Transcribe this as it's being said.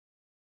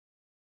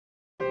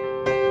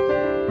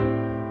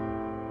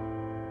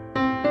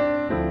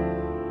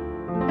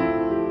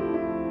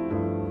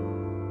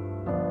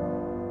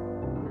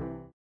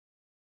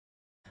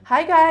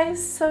Hi guys,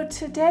 so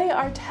today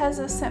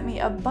Arteza sent me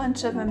a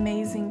bunch of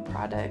amazing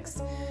products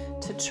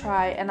to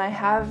try, and I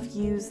have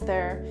used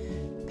their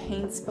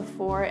paints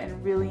before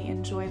and really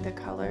enjoyed the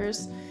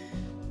colors.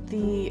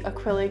 The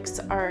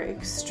acrylics are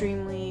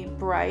extremely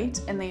bright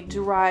and they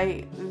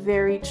dry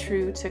very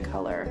true to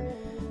color,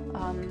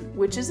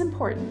 which is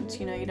important.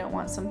 You know, you don't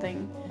want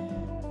something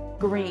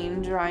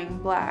green drying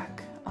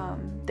black.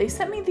 They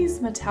sent me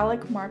these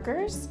metallic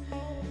markers,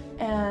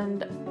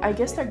 and I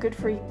guess they're good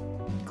for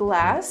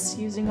glass,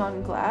 using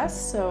on glass,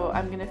 so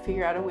I'm gonna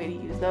figure out a way to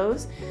use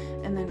those.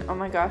 And then, oh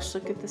my gosh,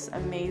 look at this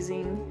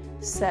amazing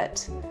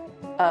set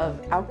of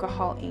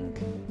alcohol ink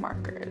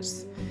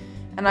markers.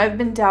 And I've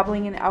been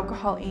dabbling in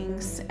alcohol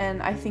inks,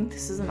 and I think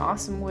this is an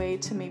awesome way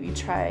to maybe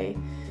try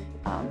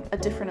a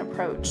different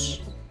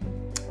approach.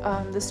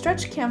 The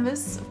stretch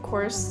canvas, of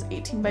course,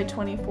 18 by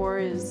 24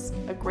 is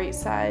a great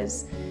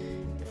size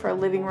for a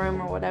living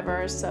room or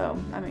whatever,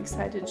 so I'm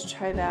excited to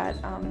try that.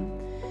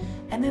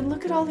 And then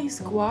look at all these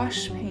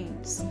gouache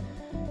paints.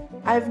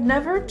 I've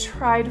never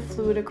tried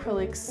fluid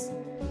acrylics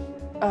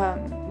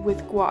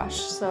with gouache,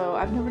 so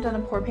I've never done a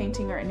pour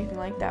painting or anything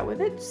like that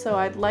with it, so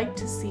I'd like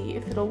to see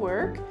if it'll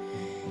work.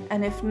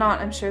 And if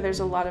not, I'm sure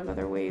there's a lot of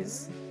other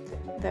ways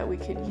that we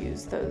could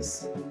use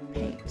those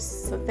paints.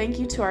 So thank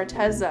you to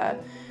Arteza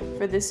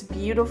for this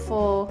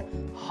beautiful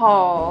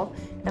haul,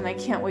 and I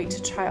can't wait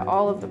to try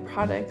all of the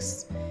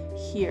products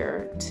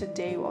here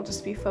today. We'll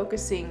just be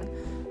focusing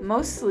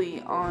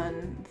mostly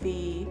on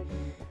the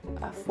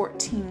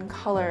 14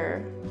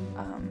 color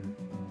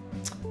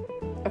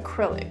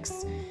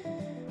acrylics.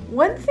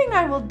 One thing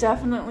I will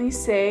definitely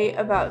say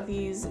about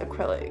these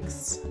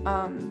acrylics,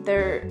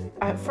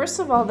 first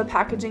of all, the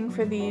packaging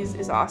for these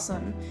is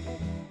awesome.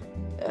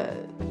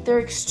 They're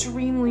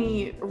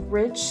extremely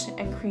rich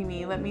and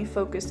creamy. Let me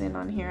focus in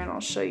on here and I'll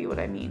show you what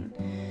I mean.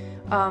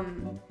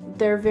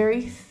 They're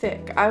very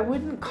thick. I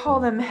wouldn't call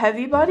them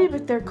heavy body,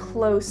 but they're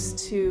close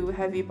to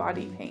heavy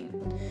body paint.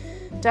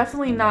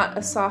 Definitely not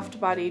a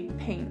soft bodied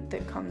paint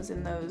that comes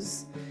in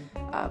those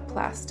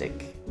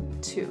plastic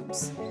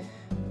tubes.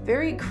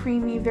 Very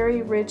creamy,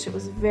 very rich. It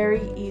was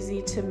very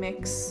easy to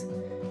mix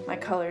my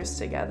colors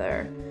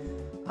together.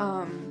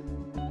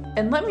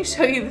 And let me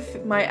show you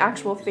my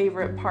actual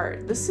favorite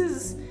part. This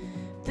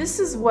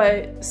is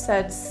what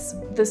sets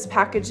this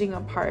packaging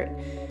apart.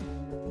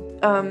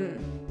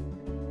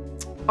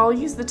 I'll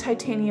use the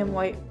titanium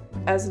white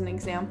as an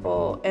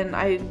example, and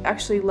I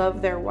actually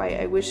love their white.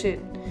 I wish it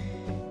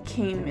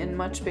came in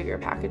much bigger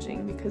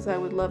packaging because I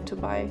would love to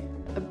buy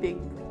a big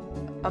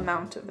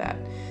amount of that.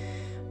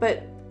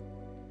 But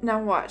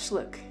now watch,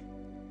 look.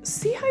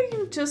 See how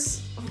you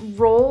just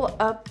roll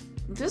up,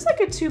 just like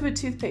a tube of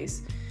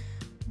toothpaste.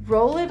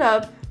 Roll it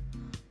up,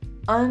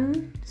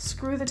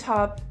 unscrew the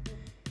top,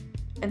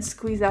 and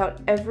squeeze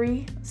out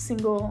every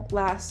single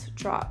last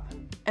drop.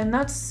 And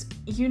that's,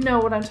 you know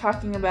what I'm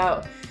talking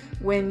about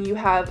when you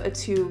have a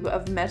tube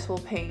of metal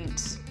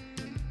paint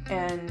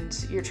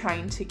and you're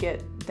trying to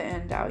get the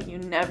end out. You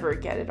never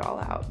get it all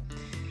out.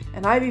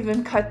 And I've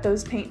even cut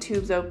those paint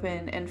tubes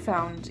open and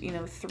found,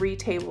 3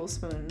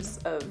 tablespoons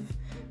of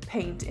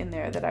paint in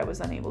there that I was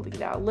unable to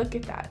get out. Look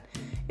at that.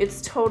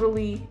 It's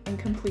totally and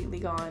completely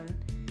gone.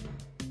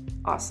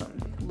 Awesome.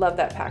 Love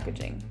that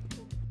packaging.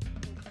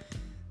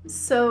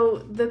 So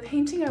the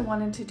painting I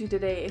wanted to do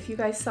today, if you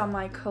guys saw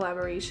my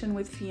collaboration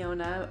with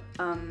Fiona,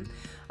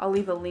 I'll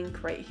leave a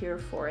link right here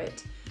for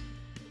it.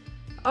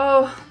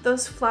 Oh,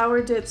 those flower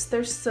dips,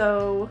 they're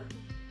so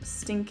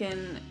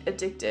stinking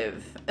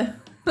addictive.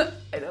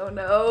 I don't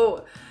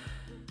know.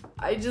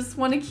 I just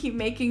want to keep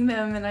making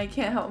them and I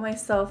can't help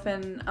myself.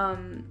 And,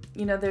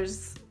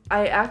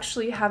 I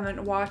actually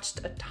haven't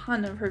watched a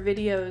ton of her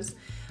videos.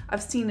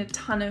 I've seen a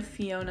ton of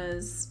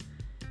Fiona's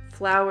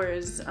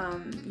flowers,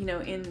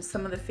 in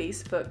some of the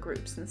Facebook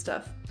groups and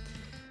stuff.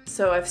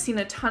 So I've seen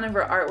a ton of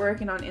her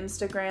artwork and on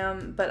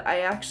Instagram, but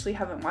I actually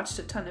haven't watched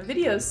a ton of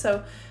videos.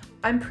 So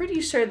I'm pretty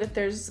sure that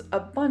there's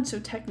a bunch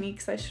of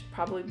techniques I should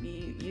probably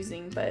be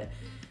using, but,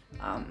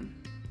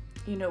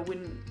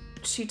 when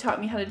she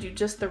taught me how to do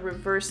just the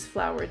reverse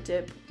flower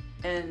dip,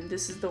 and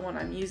this is the one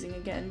I'm using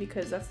again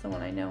because that's the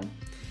one I know.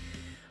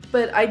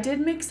 But I did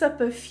mix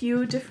up a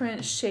few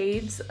different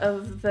shades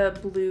of the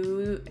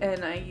blue,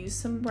 and I used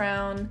some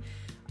brown.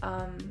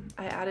 I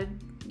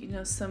added,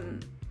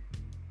 some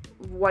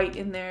white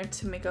in there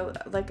to make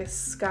like a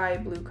sky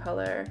blue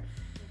color.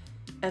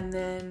 And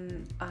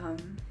then,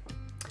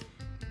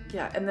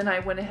 and then I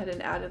went ahead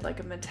and added like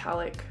a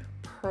metallic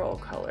pearl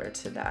color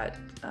to that,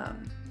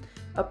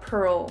 a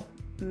pearl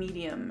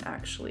medium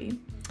actually.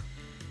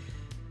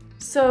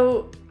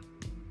 So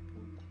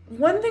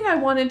one thing I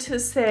wanted to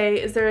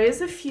say is there is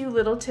a few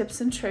little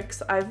tips and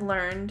tricks I've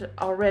learned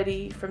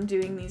already from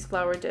doing these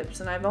flower dips,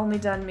 and I've only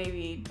done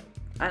maybe,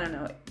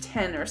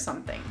 10 or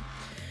something.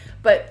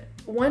 But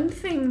one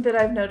thing that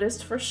I've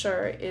noticed for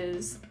sure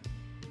is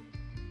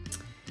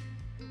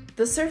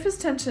the surface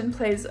tension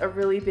plays a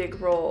really big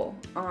role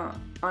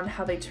on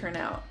how they turn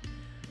out.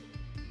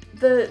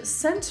 The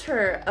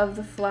center of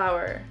the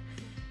flower,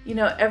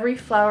 every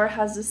flower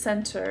has a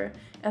center,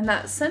 and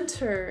that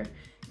center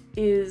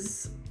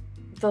is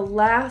the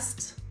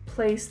last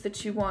place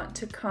that you want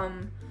to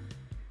come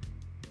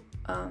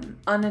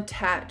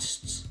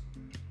unattached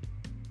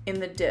in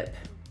the dip.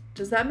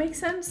 Does that make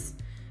sense?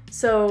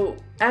 So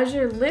as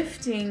you're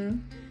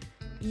lifting,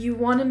 you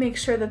want to make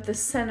sure that the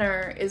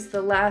center is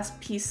the last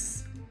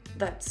piece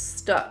that's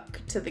stuck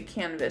to the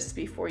canvas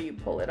before you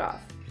pull it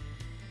off.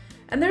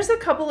 And there's a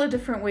couple of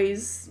different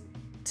ways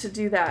to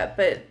do that,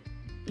 but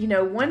you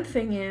know, one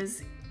thing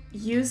is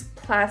use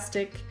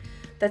plastic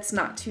that's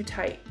not too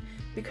tight,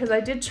 because I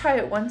did try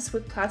it once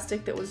with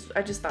plastic that was,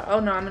 I just thought, oh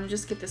no, I'm gonna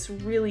just get this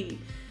really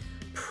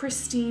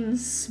pristine,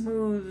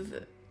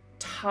 smooth,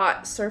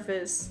 taut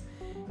surface,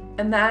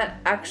 and that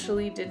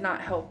actually did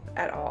not help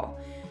at all.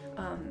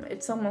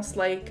 It's almost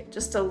like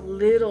just a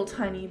little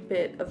tiny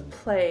bit of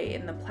play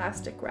in the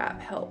plastic wrap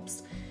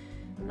helps.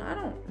 And I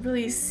don't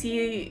really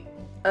see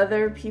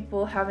other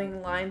people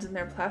having lines in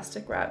their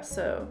plastic wrap,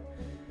 so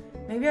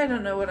maybe I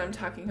don't know what I'm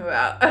talking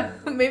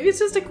about. Maybe it's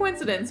just a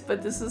coincidence,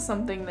 but this is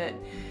something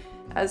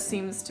that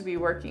seems to be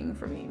working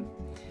for me.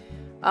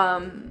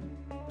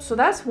 So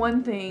that's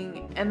one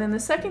thing. And then the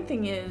second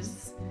thing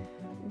is,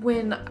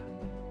 when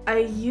I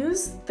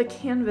use the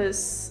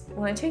canvas,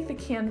 when I take the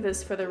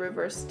canvas for the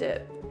reverse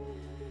dip,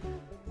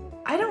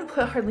 I don't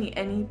put hardly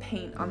any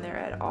paint on there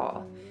at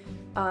all.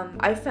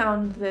 I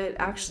found that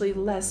actually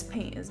less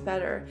paint is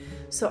better.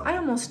 So I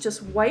almost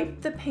just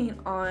wipe the paint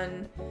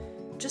on,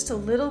 just a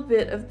little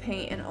bit of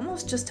paint, and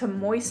almost just to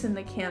moisten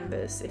the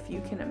canvas, if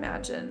you can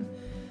imagine.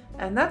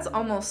 And that's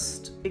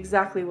almost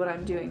exactly what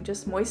I'm doing,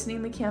 just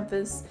moistening the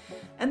canvas.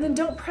 And then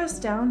don't press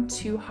down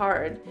too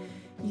hard.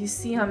 You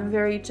see I'm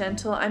very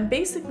gentle. I'm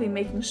basically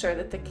making sure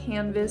that the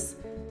canvas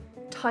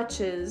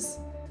touches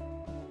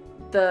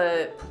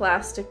the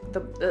plastic,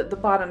 the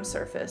bottom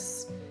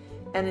surface,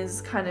 and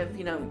is kind of,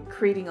 you know,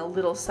 creating a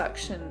little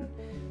suction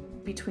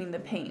between the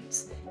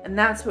paints. And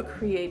that's what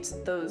creates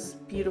those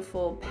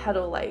beautiful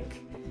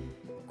petal-like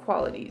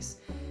qualities.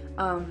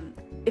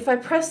 If I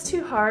press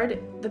too hard,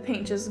 the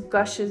paint just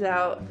gushes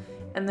out,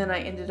 and then I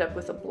ended up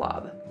with a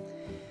blob.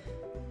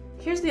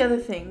 Here's the other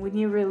thing, when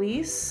you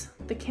release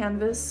the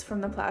canvas from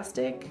the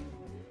plastic,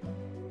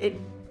 it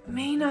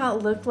may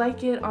not look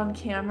like it on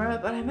camera,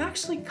 but I'm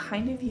actually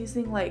kind of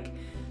using like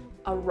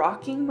a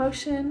rocking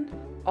motion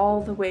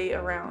all the way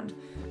around.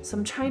 So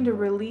I'm trying to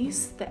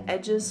release the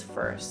edges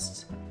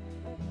first.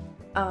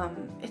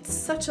 It's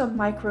such a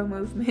micro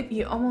movement,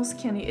 you almost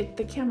can't,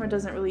 the camera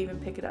doesn't really even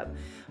pick it up,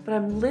 but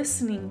I'm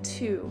listening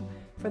too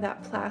for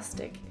that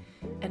plastic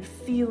and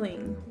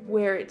feeling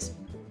where it's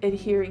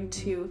adhering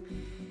to.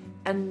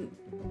 And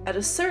at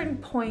a certain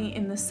point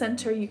in the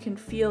center, you can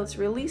feel it's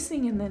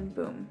releasing, and then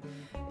boom,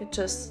 it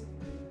just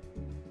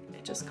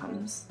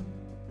comes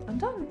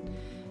undone,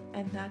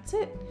 and that's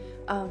it.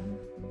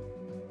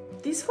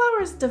 These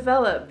flowers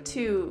develop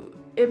too.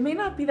 It may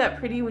not be that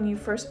pretty when you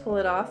first pull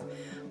it off,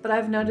 but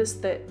I've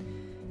noticed that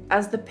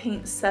as the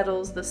paint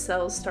settles, the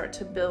cells start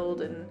to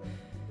build. And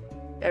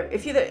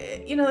if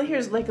you know,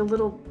 here's like a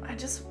little, I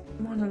just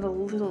wanted a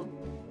little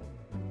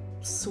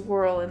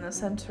swirl in the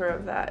center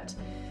of that.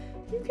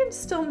 You can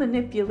still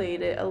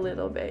manipulate it a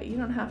little bit. You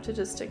don't have to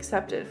just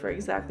accept it for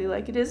exactly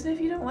like it is, and if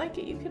you don't like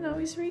it, you can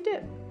always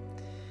redip.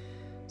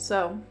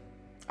 So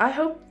I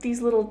hope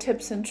these little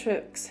tips and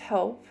tricks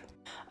help.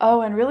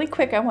 Oh, and really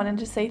quick, I wanted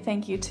to say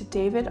thank you to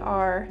David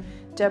R.,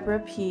 Deborah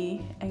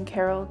P., and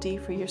Carol D.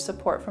 for your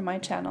support for my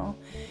channel.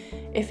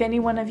 If any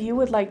one of you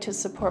would like to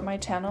support my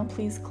channel,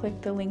 please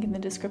click the link in the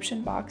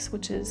description box,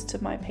 which is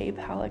to my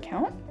PayPal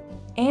account.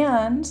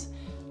 And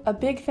a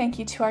big thank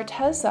you to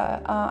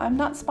Arteza. I'm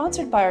not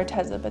sponsored by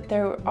Arteza, but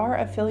there are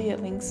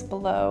affiliate links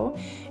below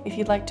if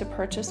you'd like to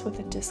purchase with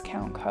a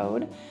discount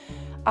code.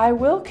 I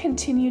will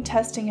continue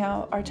testing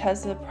out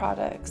Arteza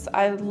products.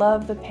 I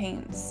love the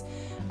paints.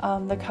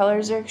 The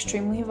colors are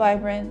extremely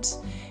vibrant,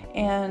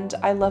 and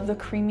I love the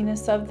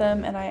creaminess of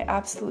them, and I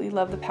absolutely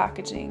love the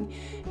packaging.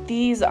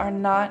 These are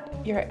not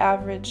your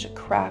average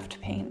craft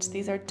paints.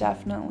 These are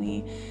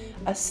definitely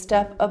a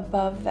step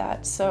above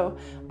that. So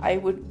I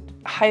would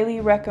highly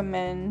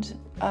recommend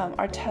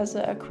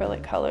Arteza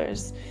acrylic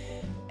colors,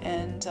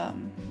 and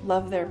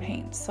love their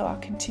paints. So I'll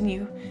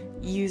continue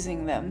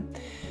using them.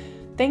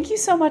 Thank you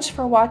so much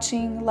for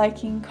watching,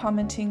 liking,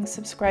 commenting,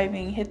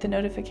 subscribing. Hit the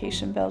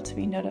notification bell to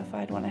be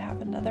notified when I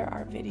have another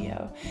art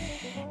video.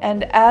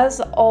 And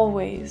as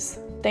always,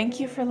 thank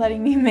you for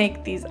letting me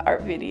make these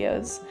art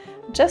videos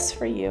just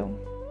for you.